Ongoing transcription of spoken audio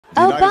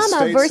The United Obama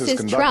States has versus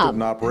conducted Trump.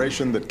 an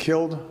operation that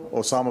killed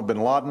Osama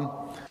bin Laden.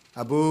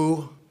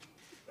 Abu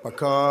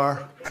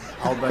Bakr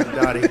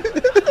al-Baghdadi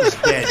is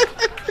dead.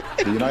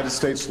 The United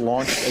States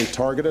launched a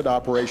targeted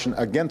operation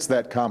against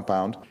that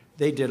compound.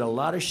 They did a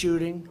lot of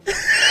shooting, and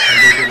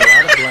they did a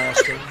lot of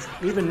blasting,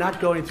 even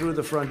not going through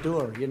the front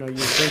door. You know, you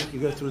think you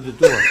go through the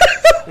door.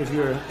 If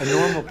you're a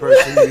normal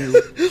person,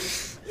 you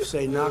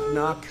say, knock,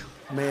 knock,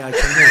 may I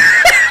come in?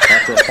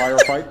 After a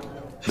firefight,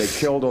 they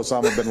killed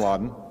Osama bin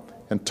Laden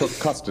and took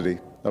custody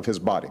of his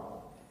body.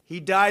 He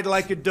died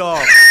like a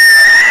dog.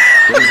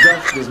 But his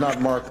death does not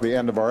mark the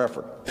end of our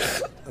effort.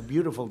 A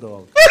beautiful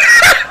dog.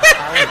 A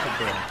talented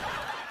dog.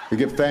 We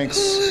give thanks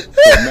to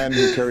the men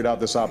who carried out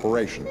this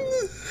operation.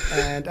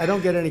 And I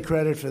don't get any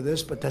credit for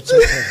this, but that's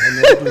okay.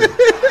 I never do.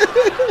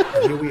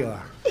 And here we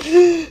are.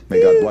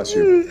 May God bless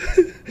you,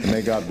 and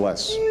may God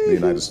bless the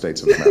United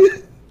States of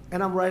America.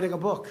 And I'm writing a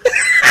book.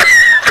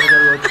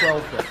 I wrote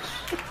 12 books.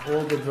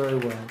 All did very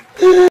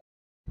well.